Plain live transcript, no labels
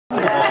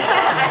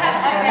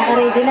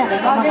Pwede na.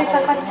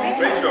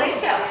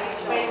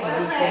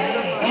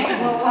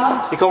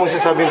 Ikaw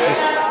magsasabi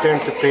please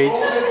turn to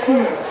page.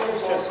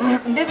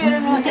 Hindi,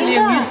 meron mo sila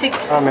yung music.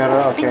 Ah,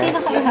 meron, okay. Hindi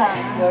na kami na.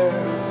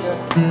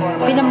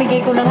 Pinamigay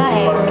ko na nga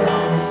eh.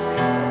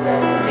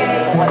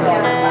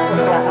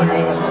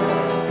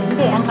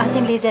 Hindi, ang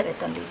ating leader,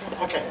 itong leader.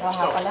 Okay,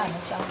 so,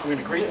 you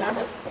gonna greet them?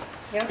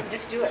 Yeah,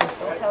 just do it.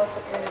 Don't tell us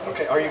what you're going to do.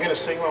 Okay, are you going to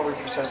sing while we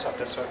process up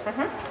this?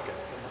 Okay.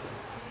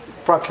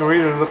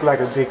 Procurator look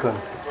like a deacon.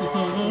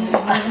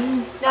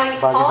 Now,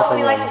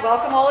 we'd like to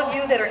welcome all of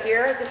you that are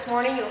here this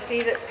morning. You'll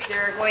see that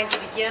they're going to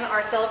begin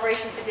our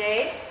celebration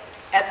today.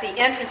 At the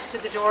entrance to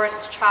the doors,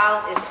 this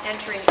child is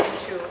entering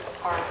into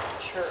our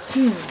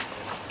church.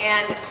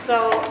 And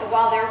so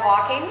while they're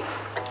walking,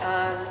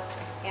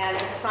 and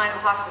as a sign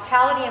of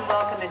hospitality and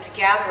welcome and to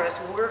gather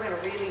us, we're going to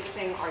really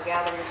sing our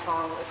gathering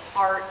song with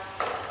heart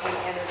and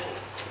energy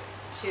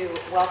to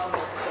welcome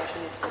our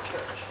procession into the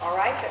church. All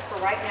right? But for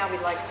right now,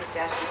 we'd like to just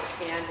ask you to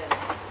stand and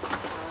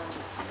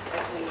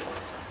as we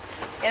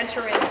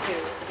enter into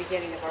the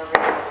beginning of our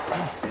regular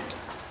celebration.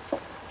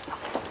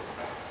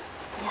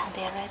 Yeah,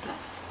 they're ready.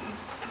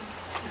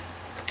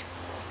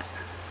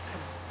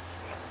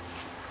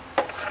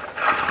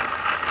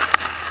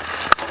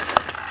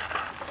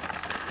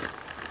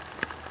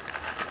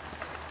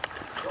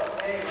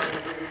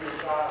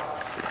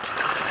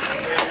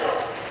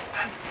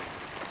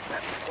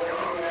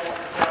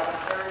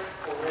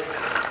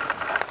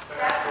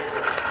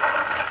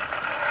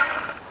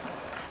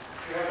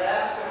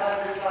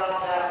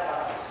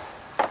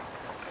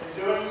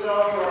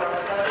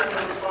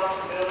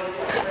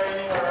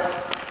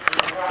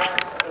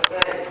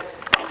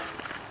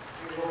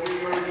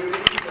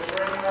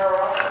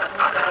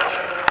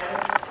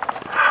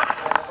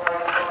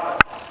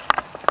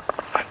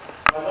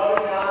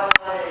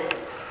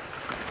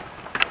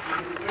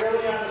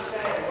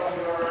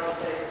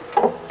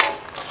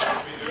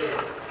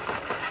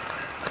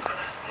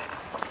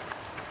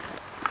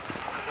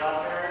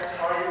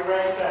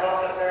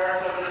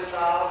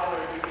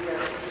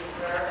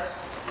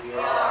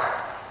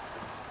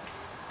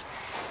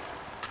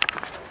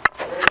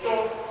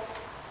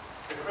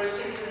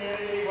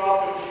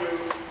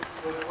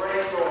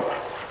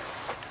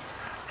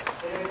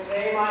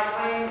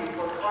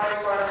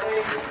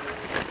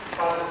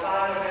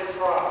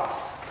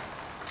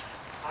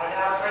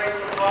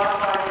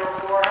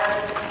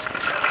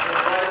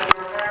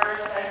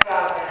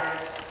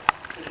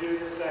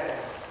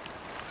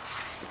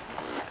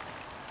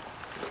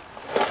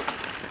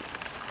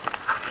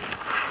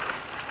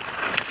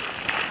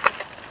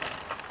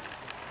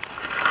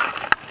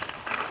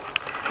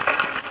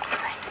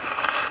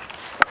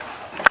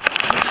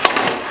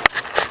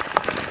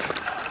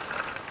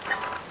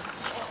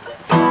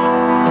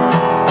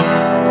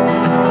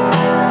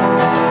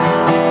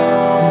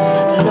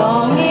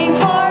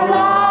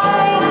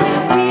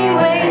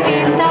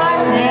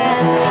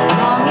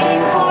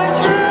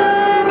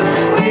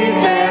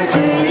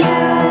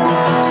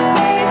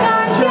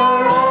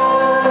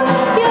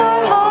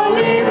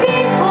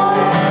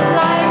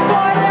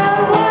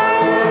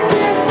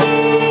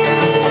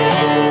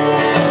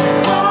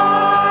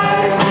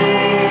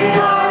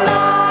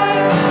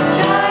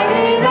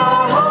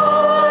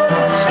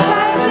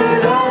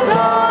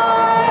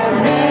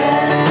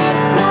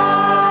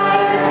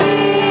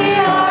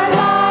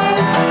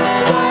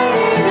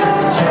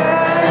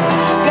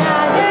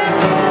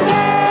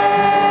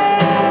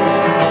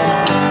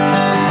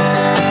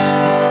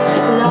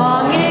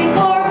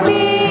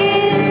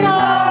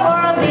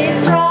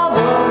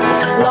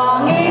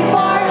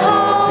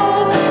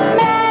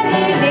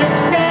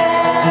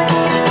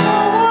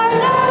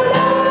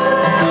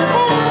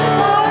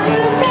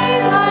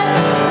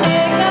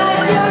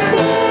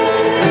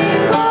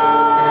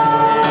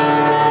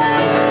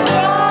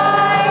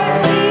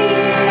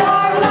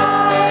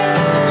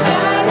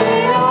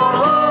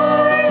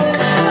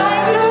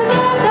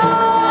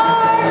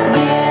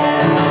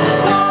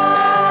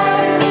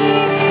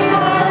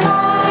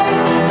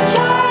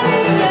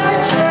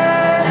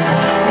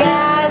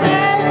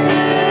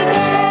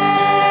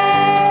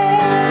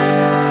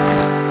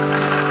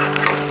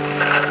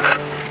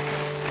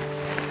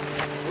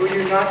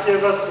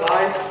 Give us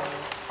life,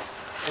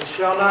 and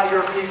shall not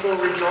your people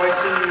rejoice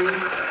in you?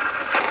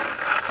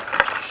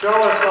 Show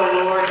us,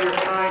 O Lord, your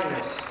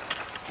kindness,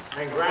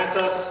 and grant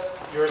us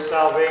your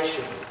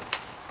salvation.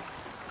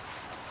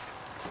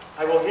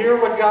 I will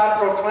hear what God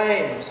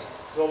proclaims,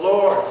 the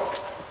Lord,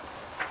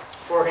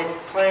 for he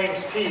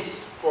claims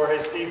peace for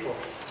his people.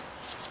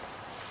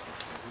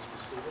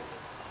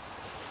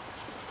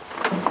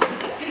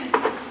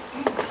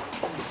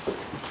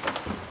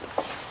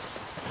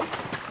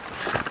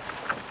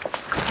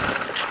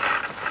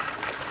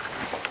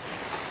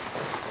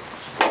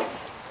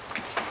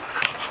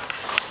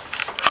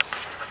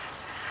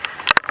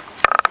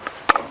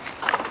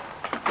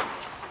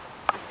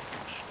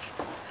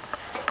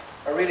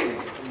 A reading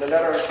from the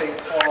letter of St.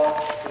 Paul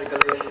to the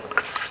Galatians.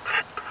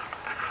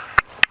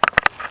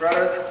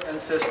 Brothers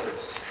and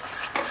sisters,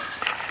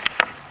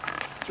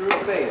 through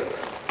faith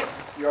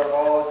you are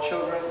all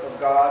children of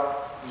God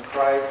in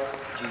Christ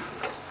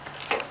Jesus.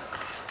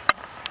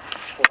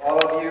 For all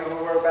of you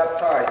who were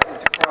baptized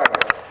into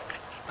Christ,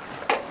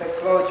 have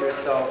clothed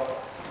yourself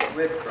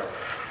with Christ.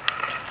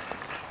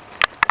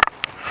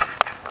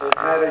 There's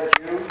neither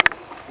Jew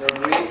nor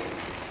Greek,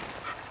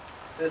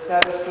 there's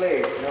neither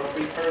slave nor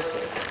free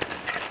person,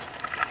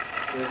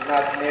 there's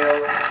not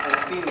male and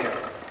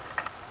female,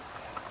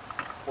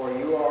 for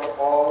you are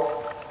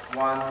all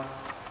one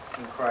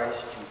in Christ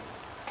Jesus.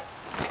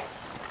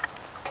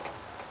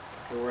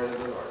 The word of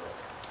the Lord.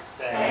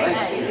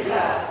 Thanks be to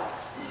God.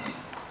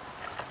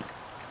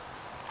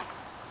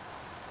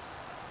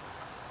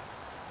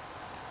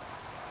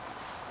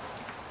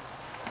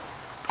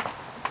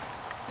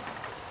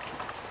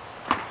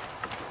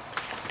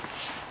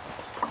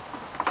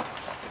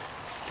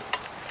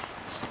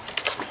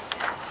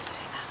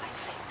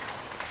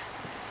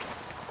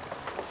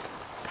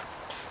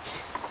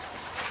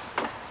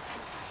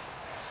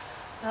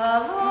 The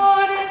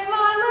Lord is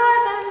my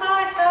light and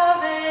my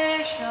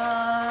salvation.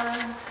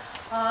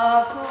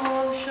 Of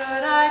whom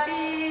should I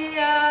be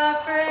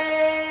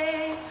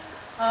afraid?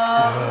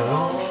 Of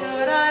whom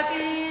should I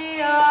be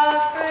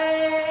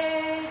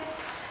afraid?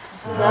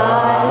 The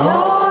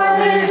Lord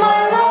is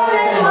my Lord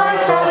and my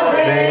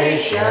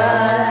salvation.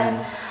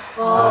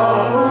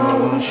 Of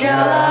whom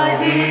shall I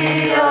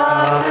be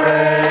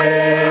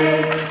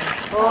afraid?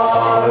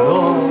 Of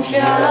whom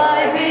shall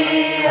I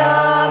be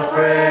afraid?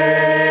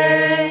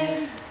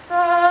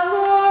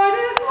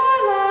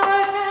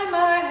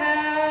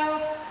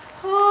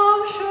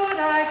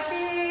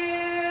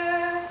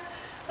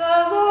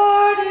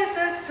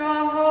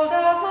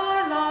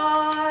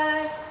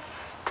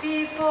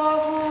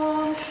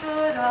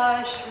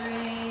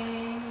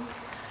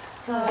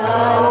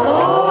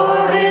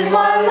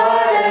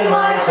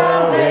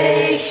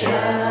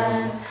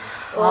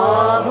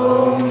 Of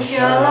whom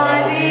shall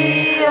I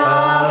be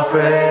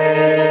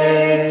afraid?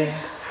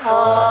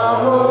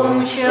 Of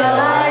whom shall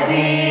I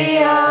be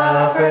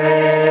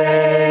afraid?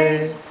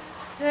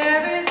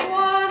 There is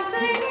one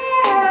thing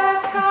I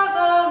ask of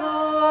the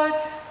Lord,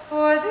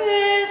 for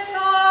this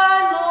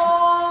I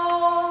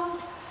long,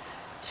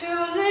 to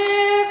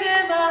live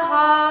in the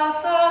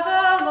house of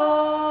the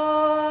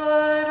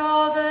Lord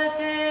all the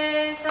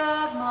days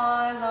of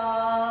my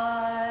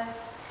life.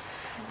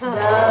 The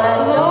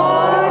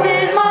Lord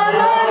is my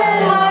Lord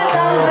and my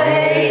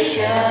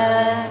salvation.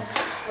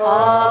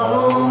 Of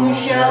whom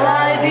shall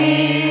I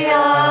be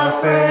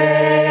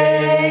afraid?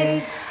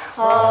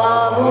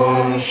 Of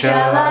whom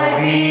shall I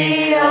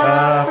be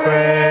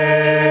afraid?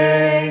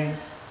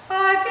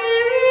 I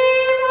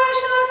believe I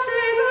shall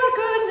see the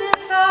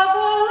goodness of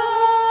the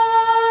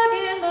Lord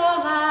in the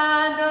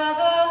land of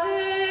the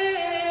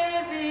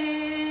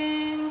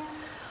living.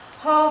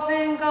 Hope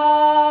in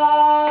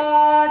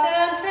God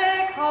and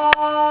take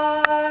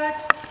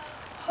heart.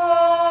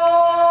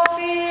 Hope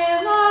in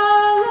the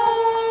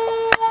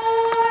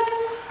Lord.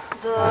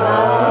 The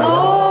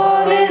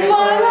Lord is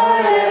my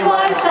Lord and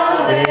my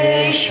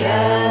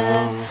salvation.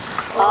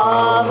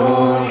 Of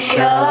whom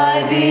shall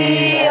I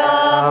be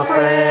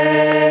afraid?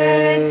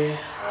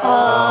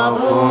 Of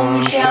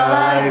whom shall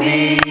I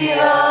be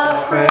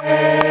afraid?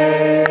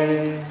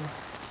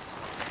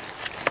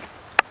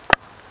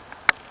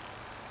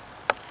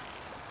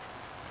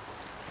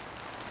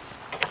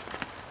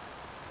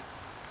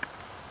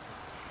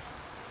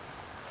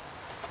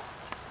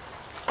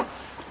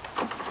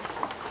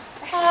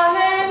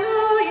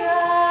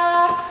 Hallelujah,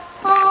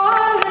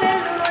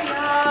 hallelujah,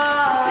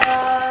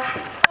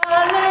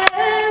 hallelujah.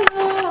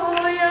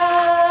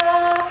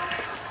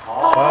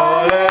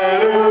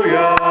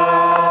 Hallelujah.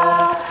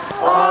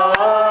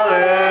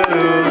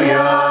 Hallelujah.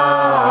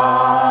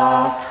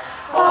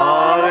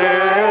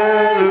 Hallelujah.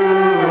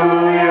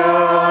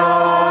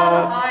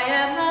 I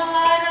am the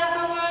light of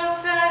the world,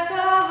 says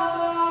the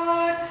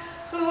Lord.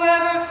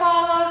 Whoever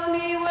follows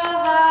me will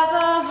have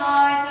the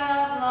light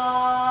of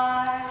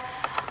life.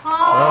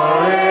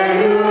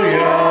 Hallelujah.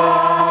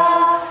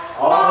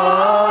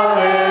 Hallelujah.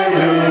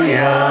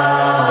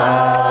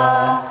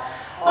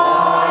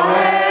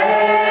 Hallelujah.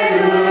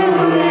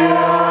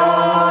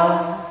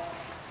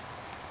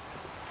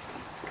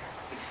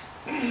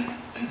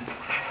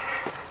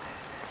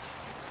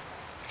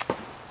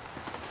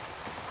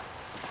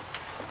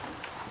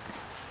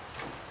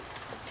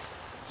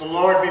 The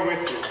Lord be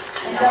with you.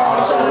 And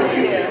also with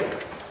you.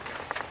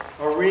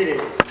 A reading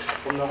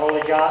from the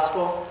Holy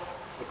Gospel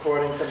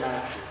according to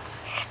Matthew.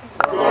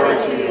 Glory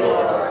to you,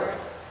 Lord.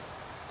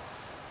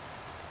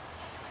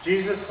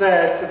 Jesus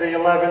said to the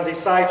 11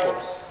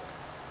 disciples,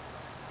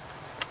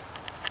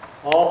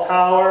 "All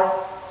power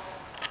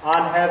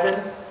on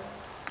heaven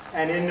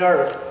and in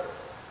earth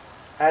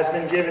has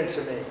been given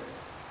to me.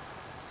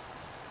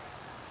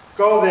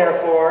 Go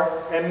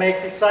therefore and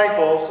make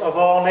disciples of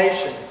all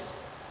nations,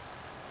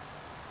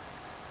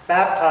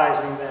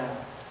 baptizing them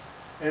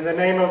in the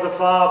name of the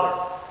Father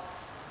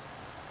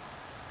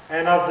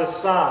and of the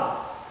Son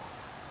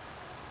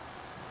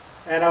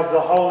and of the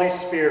Holy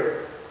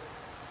Spirit,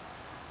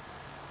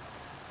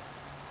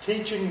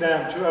 teaching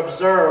them to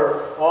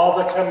observe all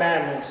the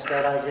commandments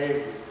that I gave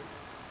you.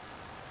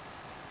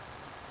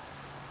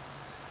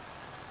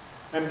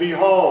 And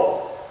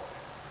behold,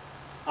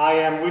 I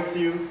am with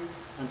you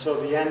until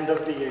the end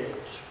of the age.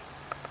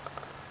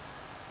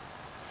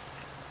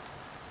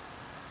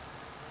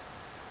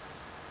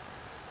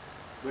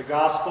 The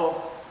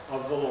Gospel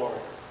of the Lord.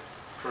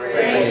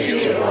 Praise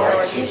to you,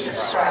 Lord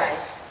Jesus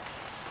Christ.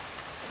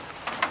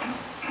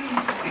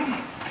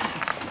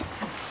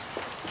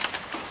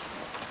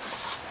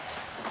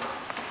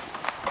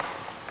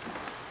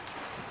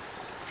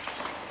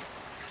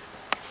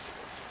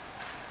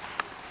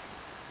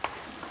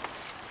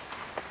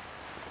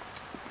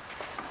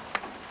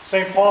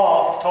 St.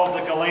 Paul told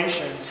the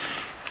Galatians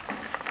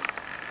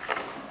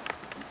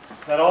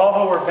that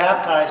all who were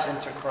baptized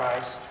into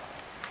Christ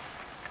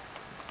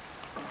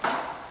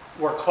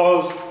were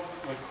clothed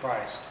with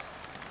Christ.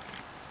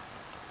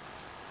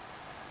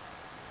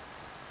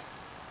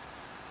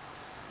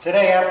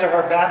 Today, after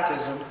her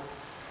baptism,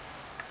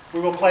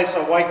 we will place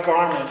a white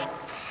garment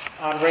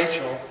on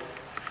Rachel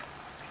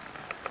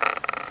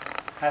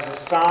as a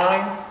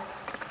sign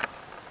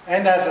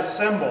and as a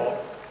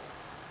symbol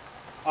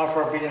of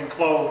her being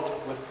clothed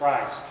with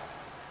Christ.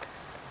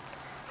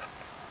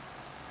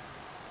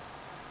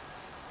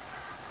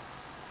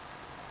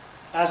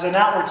 As an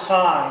outward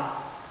sign,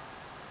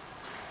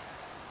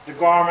 the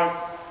garment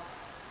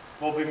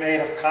will be made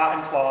of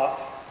cotton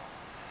cloth.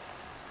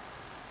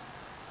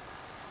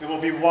 It will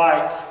be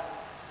white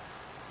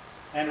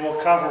and will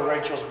cover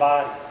Rachel's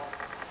body.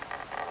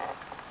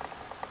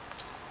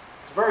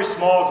 It's a very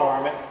small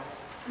garment,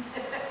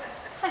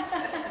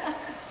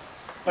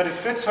 but it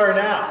fits her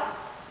now.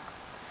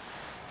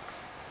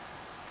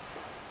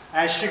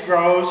 As she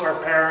grows, her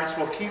parents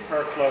will keep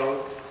her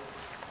clothed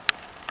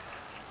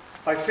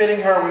by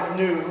fitting her with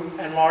new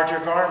and larger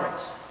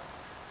garments.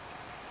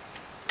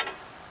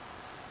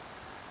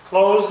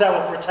 Clothes that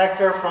will protect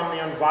her from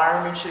the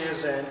environment she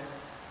is in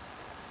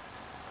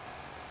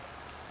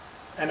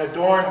and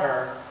adorn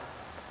her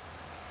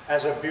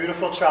as a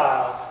beautiful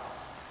child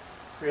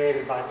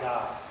created by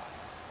God.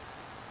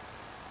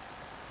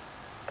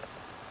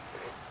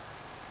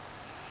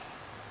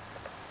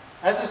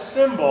 As a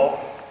symbol,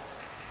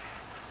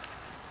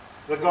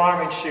 the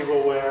garment she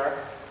will wear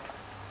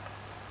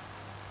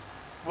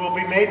will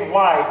be made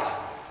white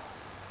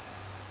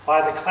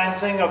by the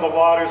cleansing of the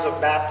waters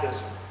of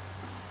baptism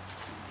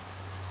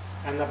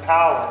and the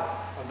power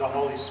of the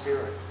Holy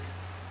Spirit.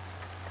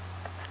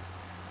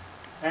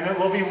 And it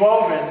will be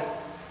woven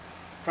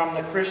from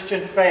the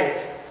Christian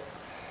faith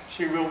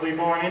she will be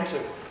born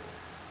into.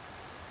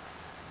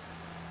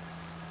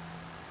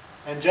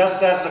 And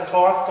just as the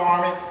cloth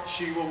garment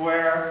she will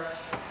wear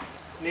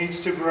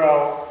needs to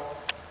grow,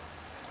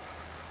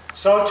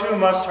 so too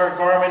must her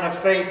garment of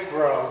faith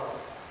grow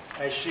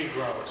as she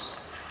grows.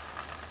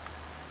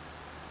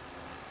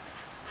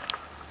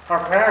 Her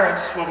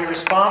parents will be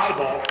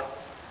responsible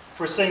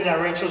for seeing that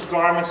Rachel's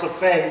garments of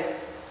faith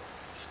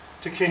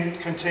to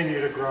continue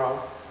to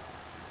grow.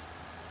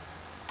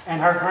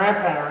 And her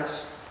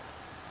grandparents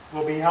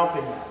will be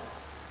helping them.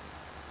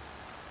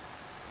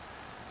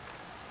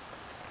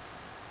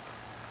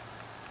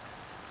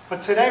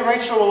 But today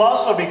Rachel will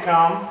also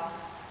become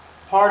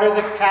part of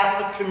the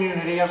Catholic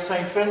community of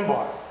St.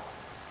 Finbar.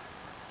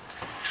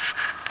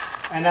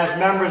 And as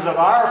members of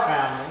our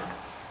family,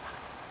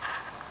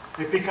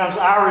 it becomes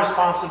our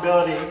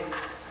responsibility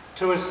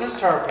to assist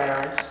her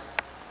parents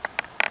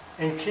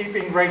in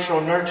keeping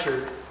Rachel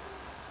nurtured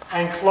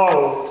and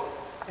clothed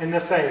in the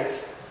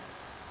faith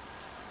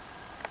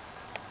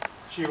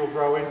she will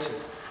grow into.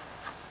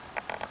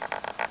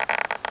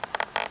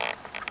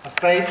 A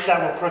faith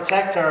that will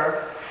protect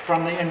her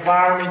from the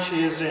environment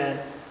she is in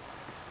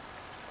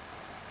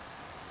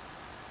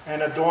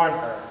and adorn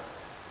her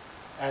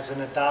as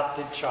an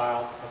adopted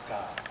child of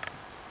God.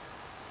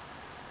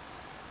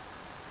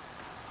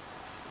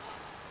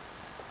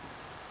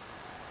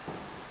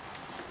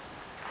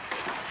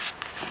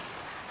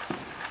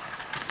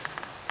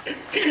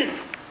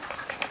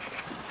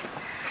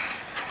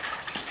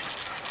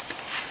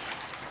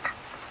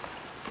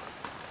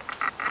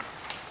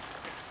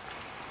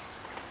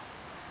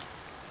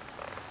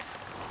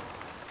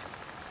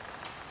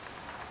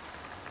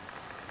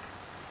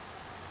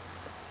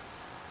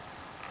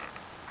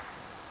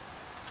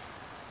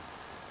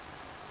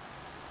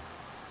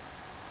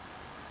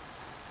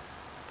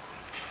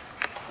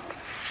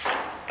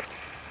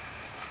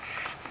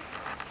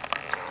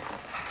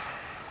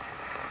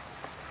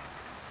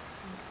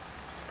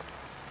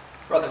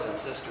 Brothers and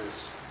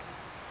sisters,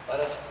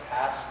 let us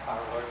ask our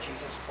Lord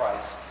Jesus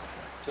Christ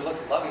to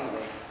look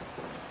lovingly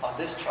on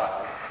this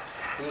child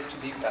who is to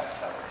be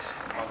baptized,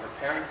 on her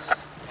parents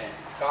and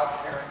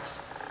godparents,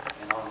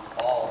 and on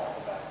all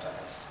the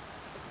baptized.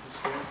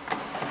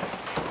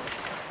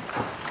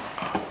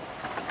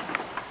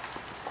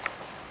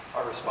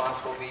 Our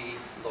response will be,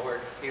 Lord,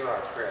 hear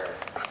our prayer.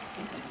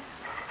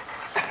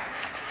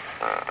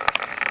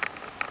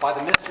 By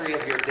the mystery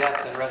of your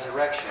death and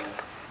resurrection,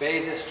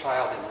 bathe this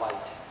child in light.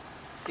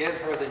 Give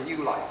her the new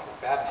life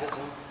of baptism.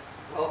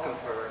 Welcome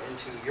her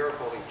into your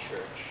holy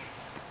church.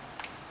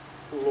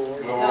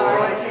 Lord,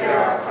 hear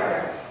our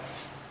prayer.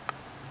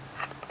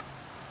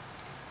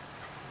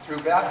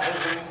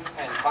 baptism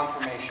and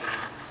confirmation,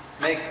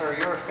 make her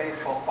your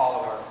faithful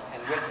follower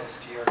and witness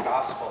to your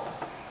gospel.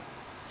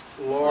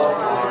 Lord,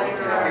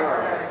 hear our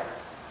prayer.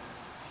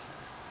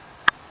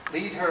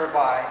 Lead her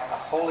by a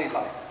holy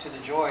life to the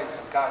joys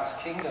of God's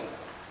kingdom.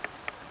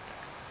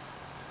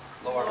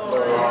 Lord,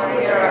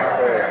 hear our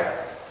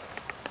prayer.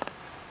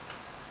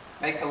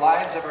 Make the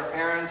lives of our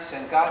parents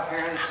and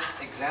godparents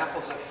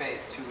examples of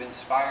faith to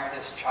inspire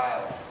this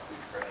child, we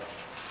pray.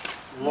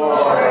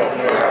 Lord,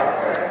 hear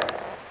our prayer.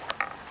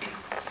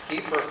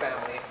 Keep her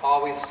family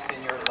always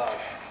in your love,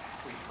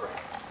 we pray.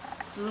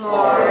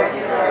 Lord,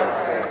 hear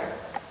our prayer.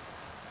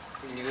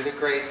 Renew the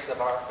grace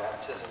of our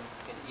baptism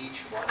in each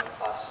one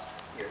of us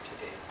here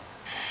today,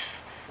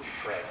 we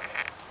pray.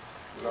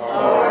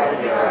 Lord,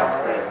 hear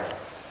our prayer.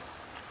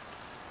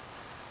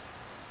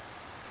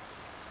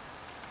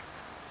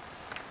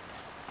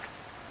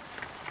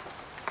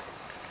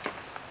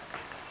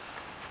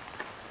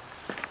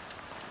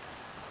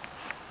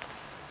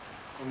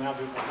 We'll now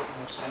do the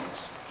Litany of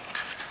Saints.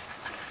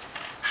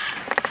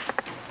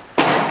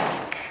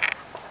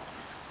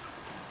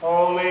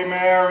 Holy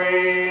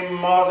Mary,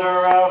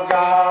 Mother of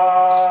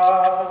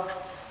God,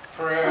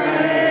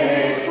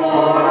 Pray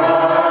for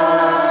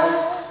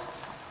us.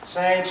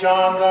 Saint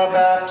John the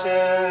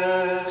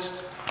Baptist,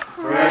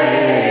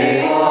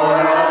 Pray for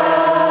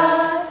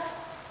us.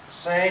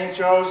 Saint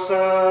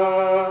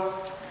Joseph,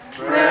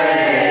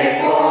 Pray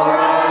for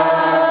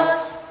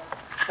us.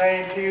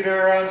 Saint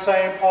Peter and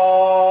Saint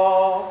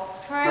Paul,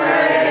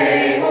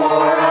 Pray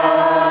for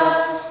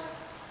us.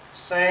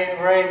 Saint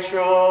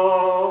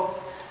Rachel,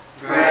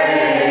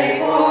 Pray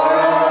for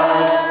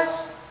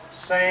us.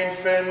 Saint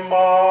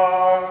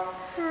Finbar,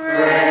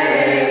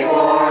 Pray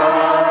for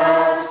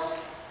us.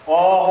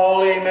 all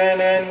holy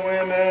men and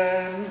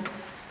women,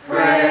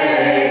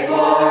 Pray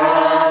for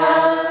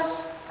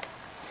us.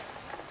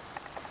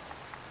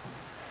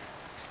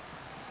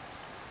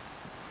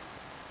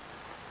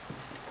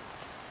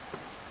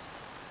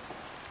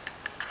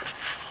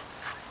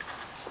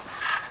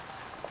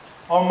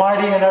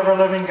 Almighty and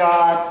ever-living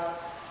God,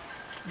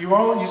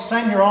 you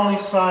sent your only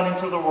Son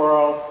into the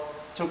world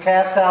to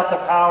cast out the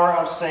power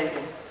of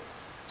Satan,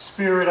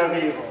 spirit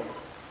of evil,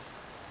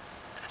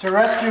 to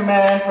rescue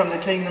man from the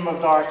kingdom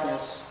of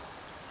darkness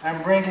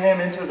and bring him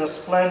into the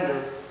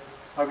splendor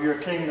of your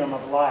kingdom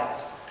of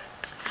light.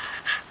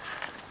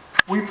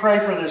 We pray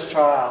for this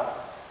child.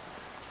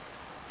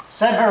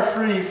 Set her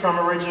free from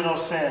original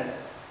sin.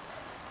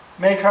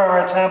 Make her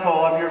a temple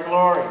of your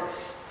glory,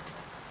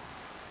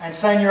 and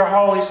send your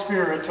Holy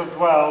Spirit to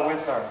dwell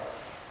with her.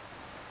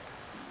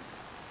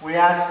 We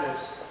ask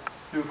this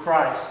through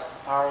Christ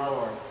our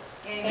Lord.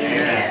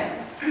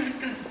 Amen.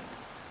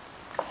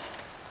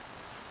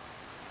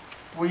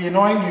 We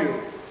anoint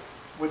you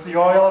with the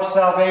oil of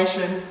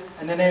salvation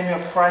in the name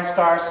of Christ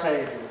our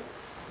Savior.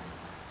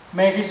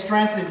 May he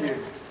strengthen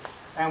you,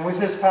 and with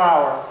his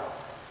power,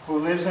 who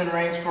lives and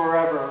reigns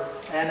forever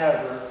and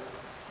ever.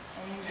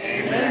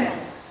 Amen.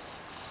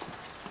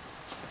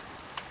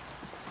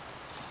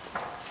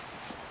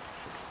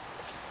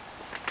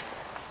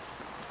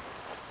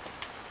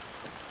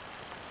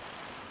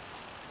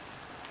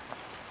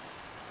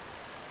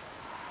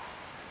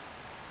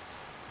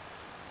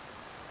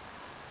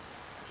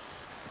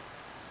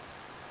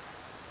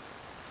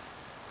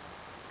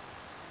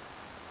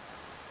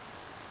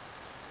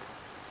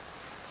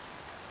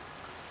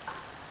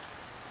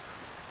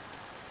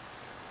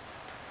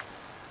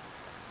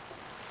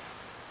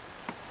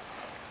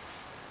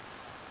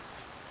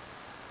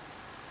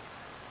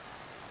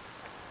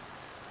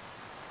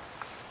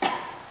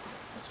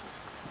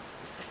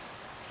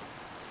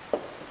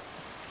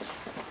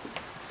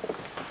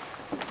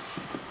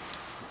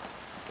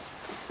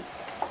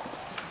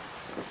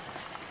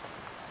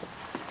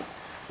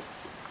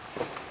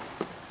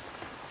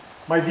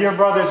 My dear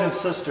brothers and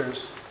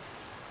sisters,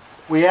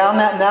 we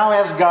now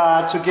ask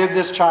God to give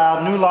this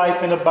child new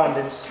life in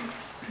abundance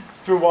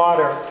through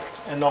water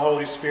and the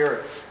Holy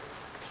Spirit.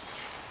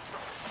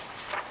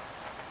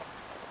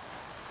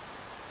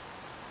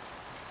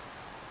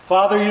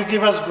 Father, you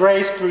give us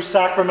grace through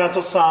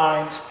sacramental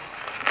signs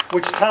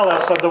which tell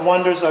us of the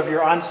wonders of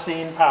your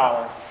unseen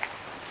power.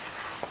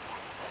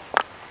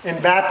 In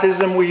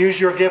baptism, we use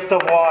your gift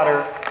of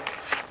water,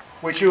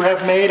 which you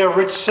have made a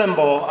rich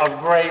symbol of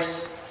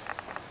grace,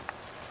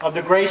 of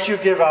the grace you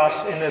give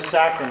us in this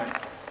sacrament.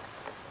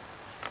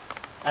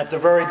 At the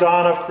very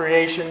dawn of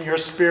creation, your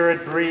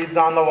Spirit breathed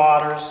on the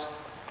waters,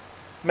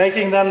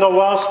 making them the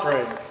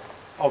wellspring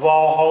of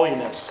all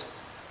holiness.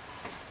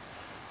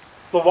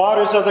 The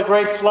waters of the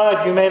great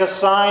flood, you made a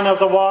sign of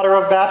the water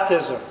of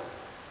baptism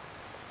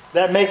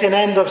that make an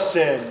end of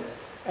sin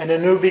and a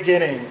new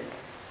beginning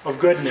of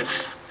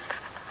goodness.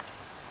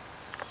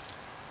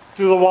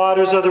 Through the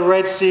waters of the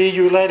Red Sea,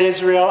 you led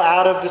Israel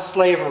out of the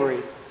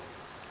slavery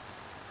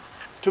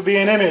to be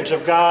an image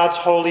of God's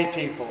holy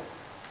people,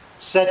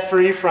 set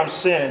free from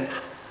sin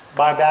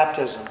by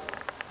baptism.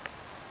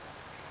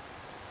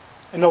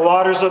 In the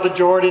waters of the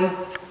Jordan,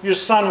 your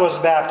Son was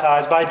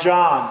baptized by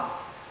John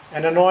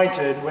and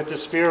anointed with the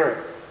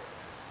Spirit.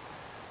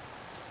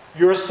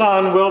 Your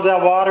Son willed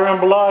that water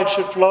and blood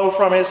should flow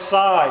from his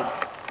side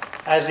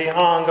as he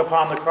hung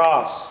upon the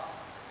cross.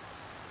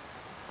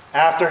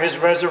 After his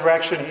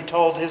resurrection, he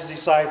told his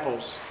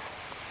disciples,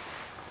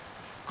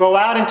 "Go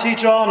out and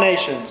teach all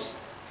nations,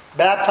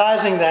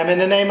 baptizing them in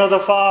the name of the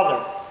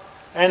Father,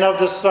 and of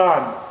the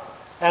Son,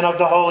 and of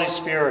the Holy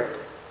Spirit."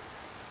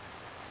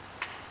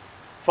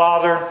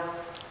 Father,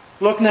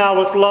 look now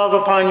with love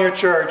upon your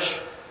church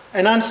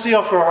and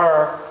unseal for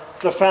her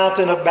the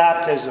fountain of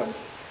baptism.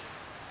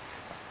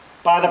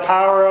 By the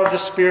power of the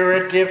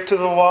Spirit, give to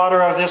the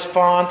water of this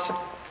font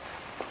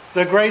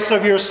the grace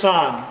of your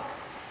Son.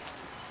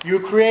 You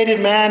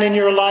created man in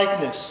your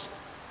likeness.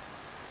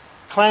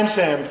 Cleanse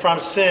him from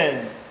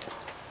sin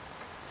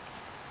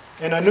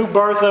in a new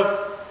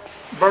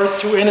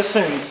birth to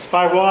innocence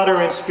by water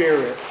and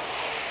Spirit.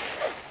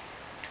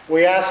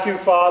 We ask you,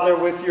 Father,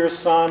 with your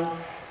Son,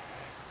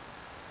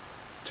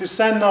 to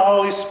send the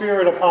Holy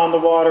Spirit upon the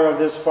water of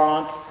this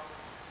font.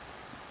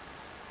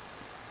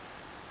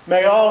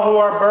 May all who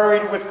are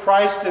buried with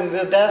Christ in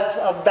the death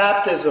of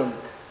baptism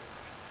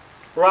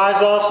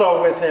rise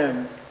also with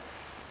him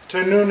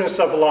to newness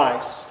of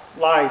life.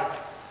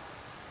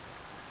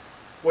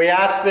 We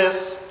ask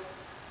this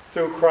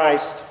through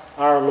Christ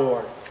our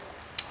Lord.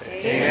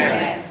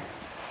 Amen.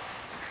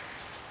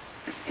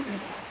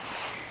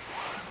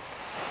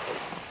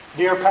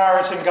 Dear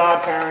parents and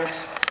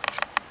godparents,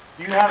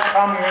 you have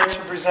come here to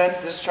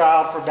present this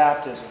child for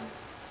baptism.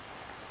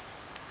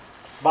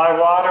 By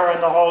water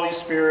and the Holy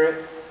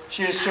Spirit,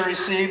 she is to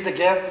receive the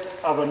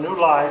gift of a new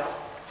life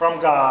from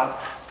God,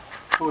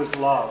 who is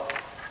love.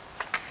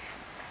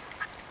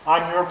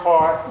 On your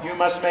part, you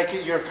must make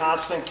it your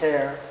constant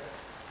care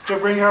to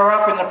bring her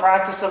up in the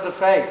practice of the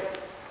faith.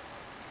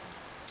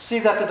 See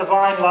that the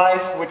divine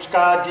life which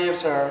God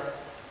gives her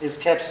is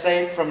kept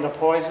safe from the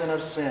poison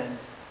of sin,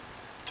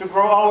 to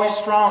grow always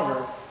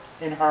stronger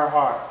in her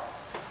heart.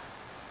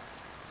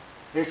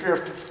 If your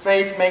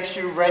faith makes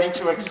you ready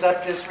to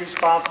accept this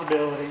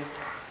responsibility,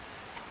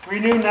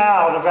 renew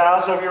now the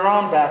vows of your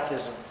own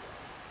baptism.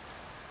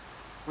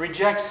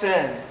 Reject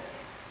sin.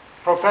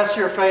 Profess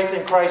your faith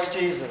in Christ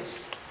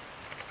Jesus.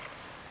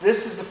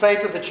 This is the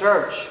faith of the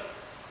church.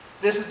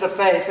 This is the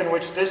faith in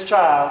which this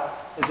child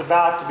is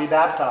about to be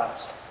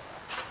baptized.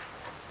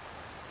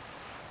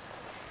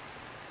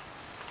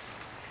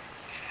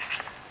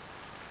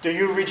 Do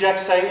you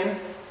reject Satan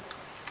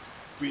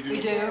We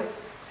We do.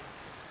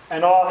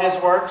 and all his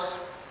works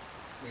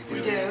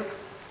We do.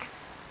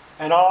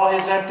 and all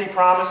his empty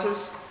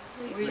promises?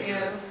 We do.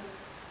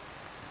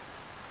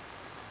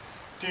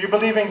 Do you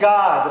believe in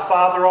God, the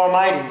Father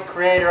Almighty,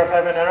 creator of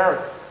heaven and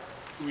earth?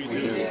 We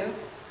do.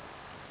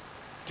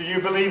 Do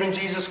you believe in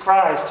Jesus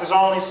Christ, his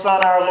only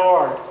Son, our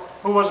Lord,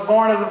 who was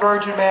born of the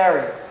Virgin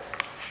Mary,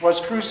 was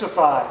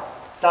crucified,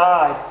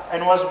 died,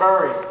 and was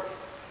buried,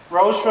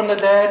 rose from the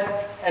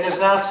dead, and is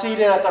now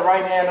seated at the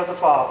right hand of the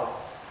Father?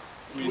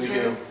 We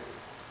do.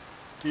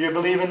 Do you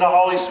believe in the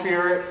Holy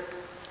Spirit,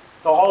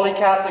 the Holy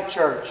Catholic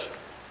Church,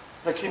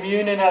 the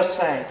communion of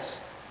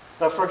saints,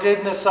 the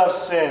forgiveness of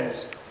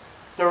sins,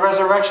 the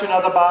resurrection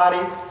of the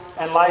body,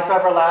 and life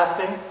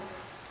everlasting?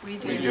 We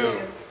We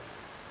do.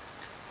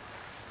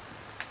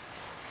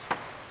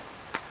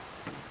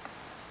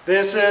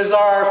 This is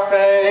our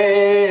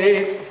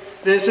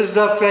faith. This is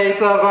the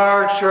faith of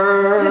our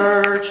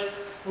church.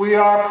 We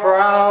are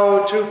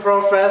proud to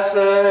profess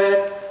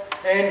it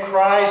in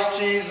Christ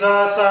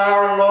Jesus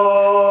our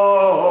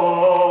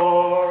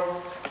Lord.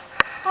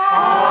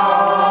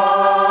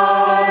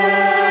 Amen.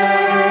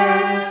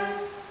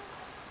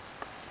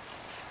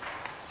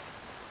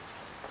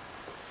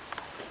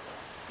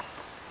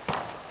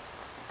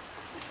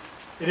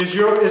 Is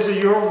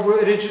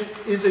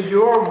it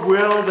your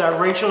will that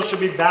Rachel should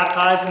be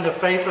baptized in the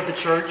faith of the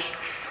church,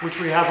 which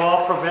we have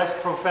all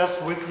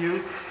professed with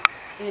you?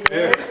 It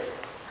is.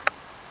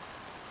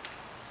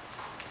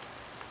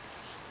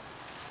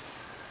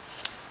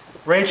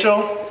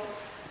 Rachel,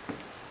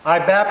 I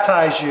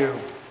baptize you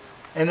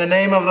in the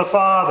name of the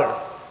Father,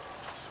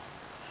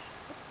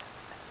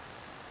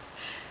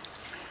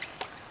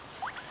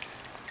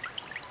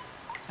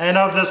 and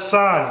of the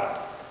Son,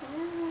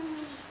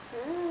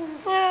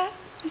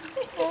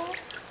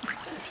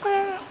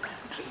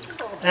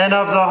 and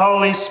of the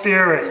Holy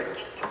Spirit.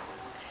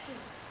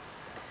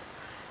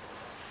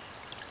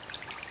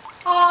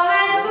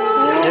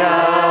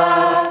 Hallelujah.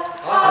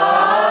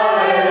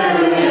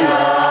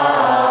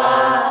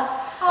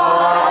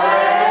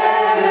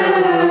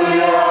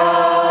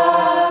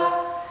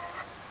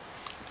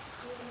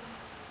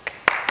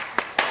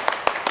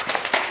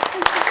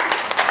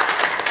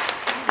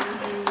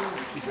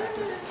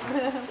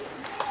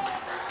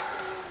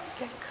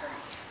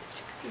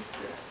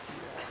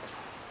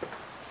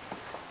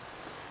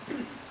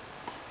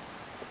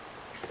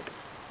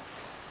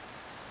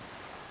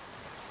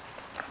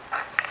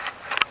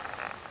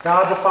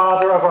 God the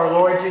Father of our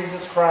Lord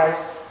Jesus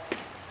Christ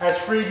has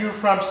freed you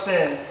from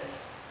sin,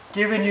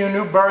 given you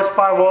new birth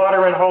by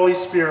water and Holy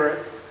Spirit,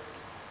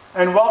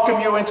 and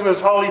welcomed you into his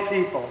holy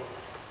people.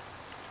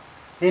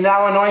 He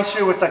now anoints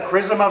you with the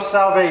chrism of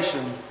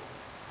salvation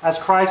as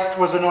Christ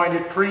was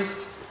anointed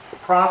priest,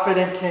 prophet,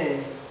 and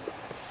king.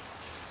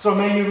 So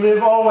may you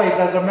live always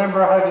as a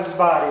member of his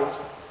body,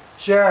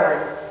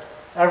 sharing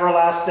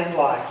everlasting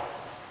life.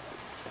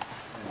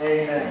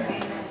 Amen.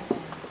 Amen.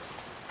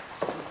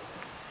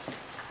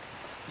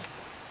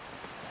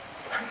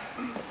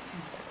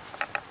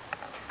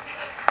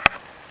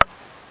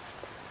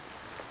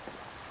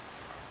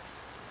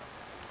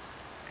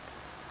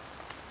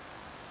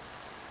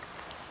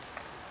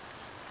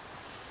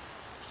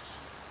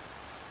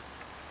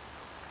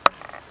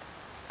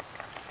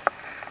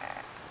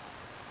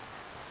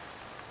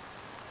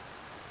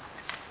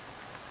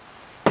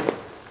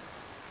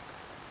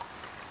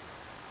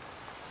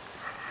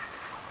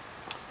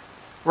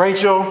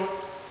 Rachel,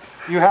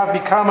 you have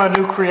become a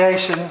new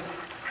creation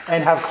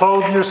and have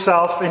clothed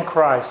yourself in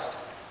Christ.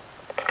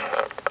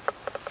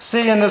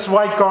 See in this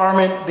white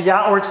garment the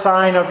outward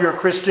sign of your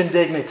Christian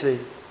dignity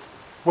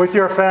with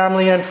your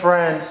family and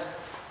friends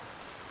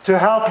to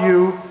help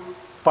you,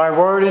 by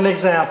word and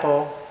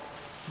example,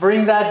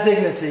 bring that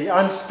dignity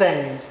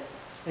unstained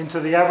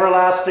into the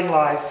everlasting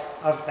life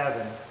of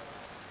heaven.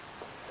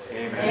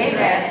 Amen.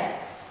 Amen.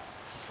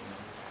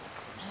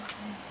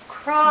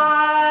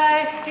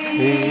 Christ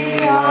be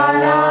our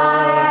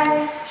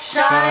light,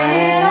 shine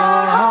in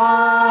our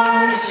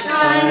hearts,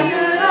 shine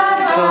through the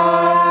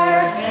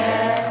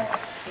darkness.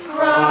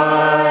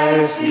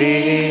 Christ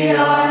be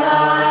our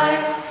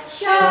light,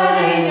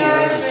 shine in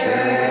your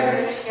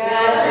church,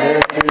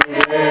 gathered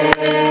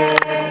today.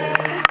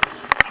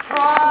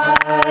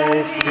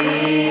 Christ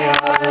be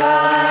our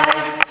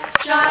light,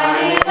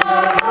 shine in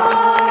our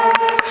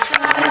hearts,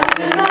 shine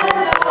through the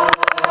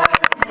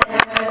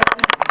darkness.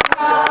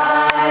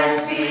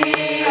 Christ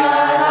be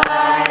our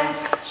light,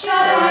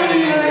 shine in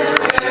your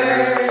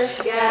church,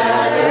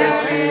 gathered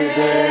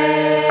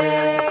today.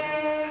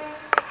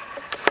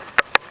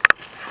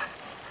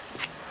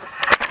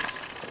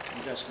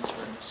 You guys can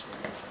turn this way.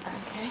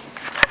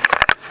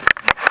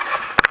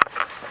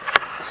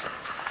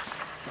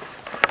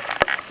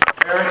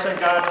 Parents and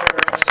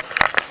godparents,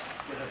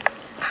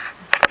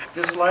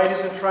 this light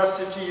is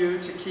entrusted to you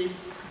to keep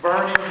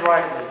burning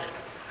brightly.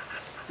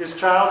 This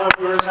child of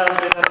yours has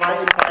been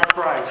enlightened by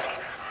Christ.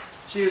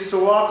 She is to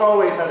walk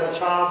always as a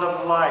child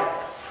of light.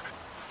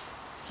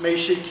 May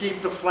she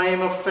keep the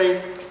flame of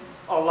faith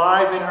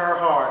alive in her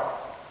heart.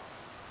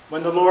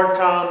 When the Lord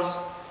comes,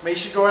 may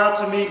she go out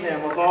to meet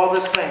him with all the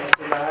saints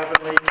in the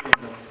heavenly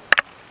kingdom.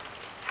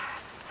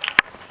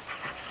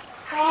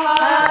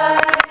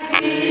 Christ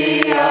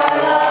be our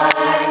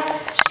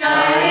light,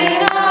 shine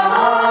in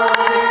our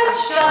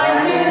hearts, shine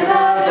through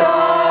the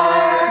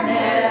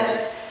darkness.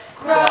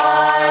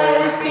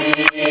 Christ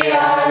be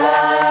our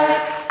light,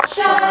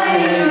 shine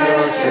in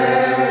your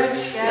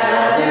church,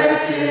 gathered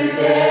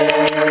today.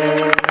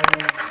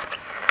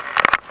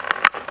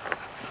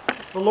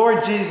 The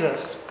Lord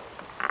Jesus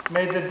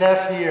made the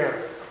deaf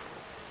hear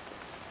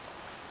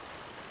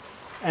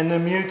and the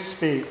mute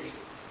speak.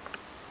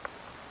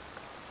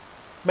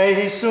 May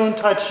he soon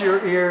touch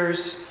your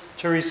ears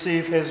to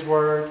receive his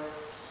word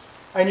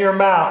and your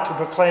mouth to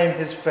proclaim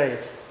his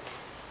faith,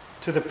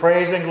 to the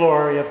praise and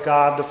glory of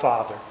God the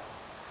Father.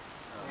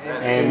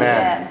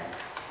 Amen.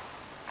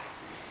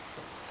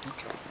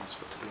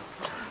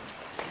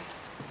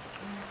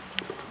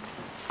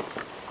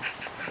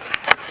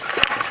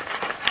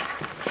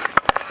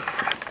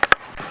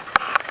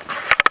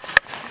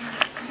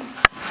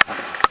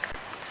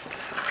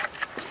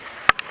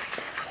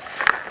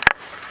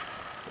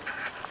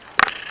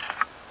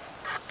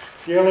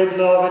 Dearly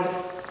beloved,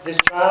 this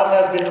child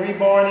has been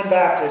reborn in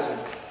baptism.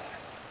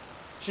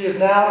 She is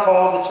now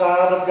called the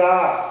child of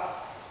God,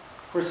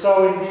 for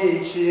so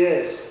indeed she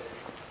is.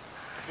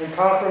 In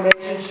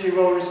confirmation, she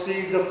will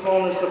receive the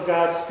fullness of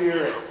God's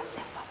Spirit.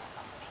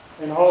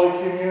 In Holy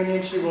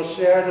Communion, she will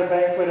share the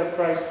banquet of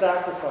Christ's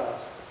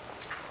sacrifice,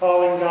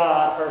 calling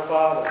God her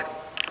Father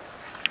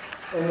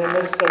in the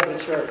midst of the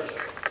church.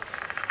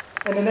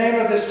 In the name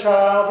of this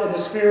child, in the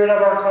spirit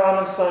of our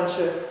common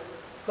sonship,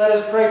 let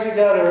us pray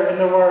together in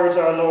the words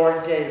our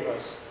Lord gave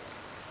us.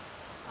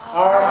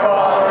 Our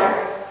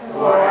Father, who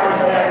art in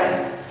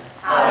heaven,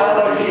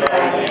 hallowed be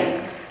thy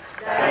name.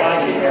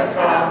 Thy kingdom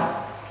come,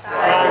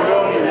 thy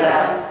will be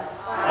done,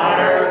 on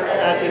earth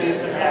as it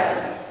is in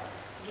heaven.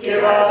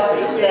 Give us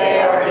this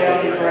day our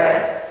daily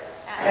bread,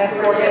 and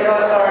forgive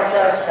us our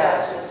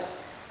trespasses,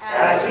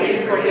 as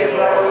we forgive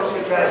those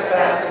who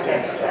trespass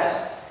against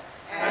us.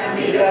 And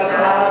lead us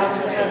not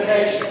into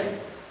temptation,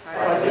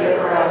 but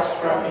deliver us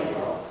from evil.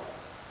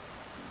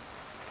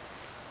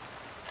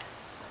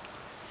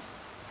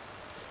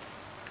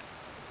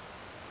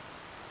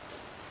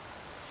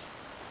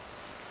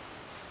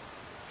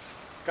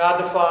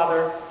 God the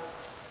Father,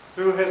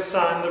 through his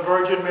Son, the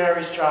Virgin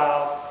Mary's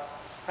child,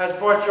 has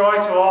brought joy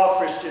to all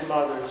Christian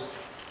mothers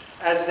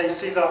as they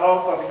see the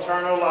hope of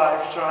eternal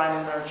life shine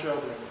in their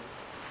children.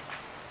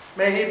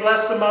 May he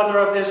bless the mother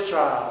of this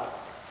child.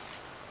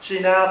 She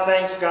now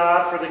thanks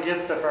God for the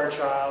gift of her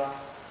child.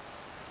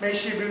 May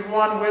she be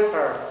one with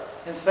her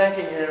in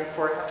thanking him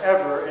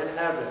forever in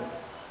heaven.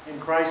 In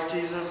Christ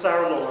Jesus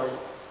our Lord.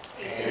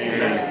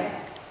 Amen.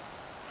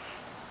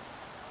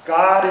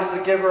 God is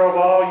the giver of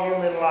all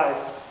human life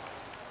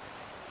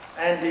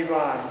and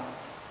divine.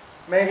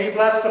 May he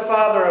bless the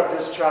father of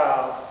this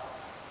child.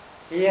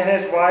 He and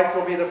his wife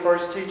will be the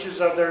first teachers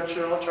of their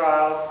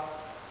child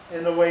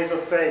in the ways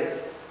of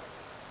faith.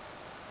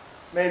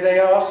 May they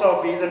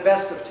also be the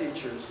best of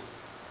teachers,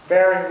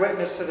 bearing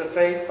witness to the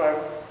faith by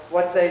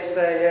what they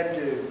say and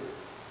do.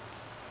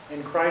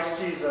 In Christ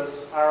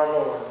Jesus our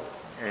Lord.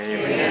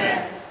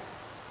 Amen.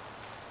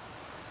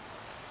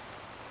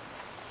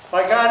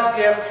 By God's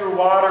gift through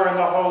water and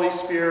the Holy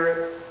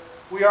Spirit,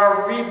 we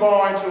are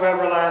reborn to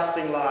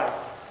everlasting life.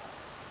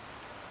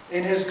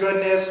 In his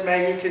goodness,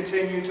 may he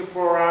continue to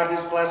pour out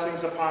his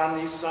blessings upon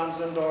these sons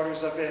and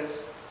daughters of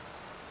his.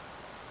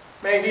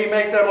 May he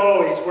make them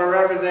always,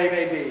 wherever they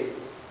may be,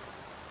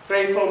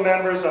 faithful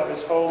members of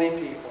his holy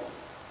people.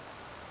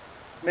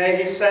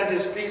 May he send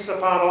his peace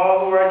upon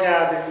all who are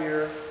gathered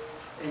here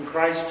in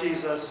Christ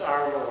Jesus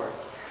our Lord.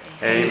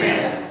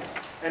 Amen.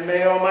 And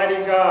may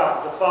Almighty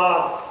God, the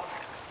Father,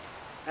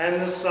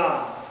 and the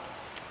Son,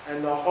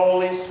 and the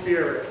Holy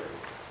Spirit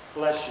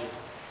bless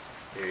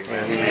you.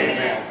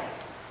 Amen.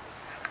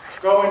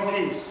 Go in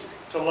peace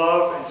to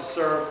love and to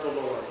serve the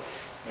Lord.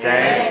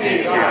 Thanks be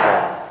to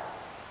God.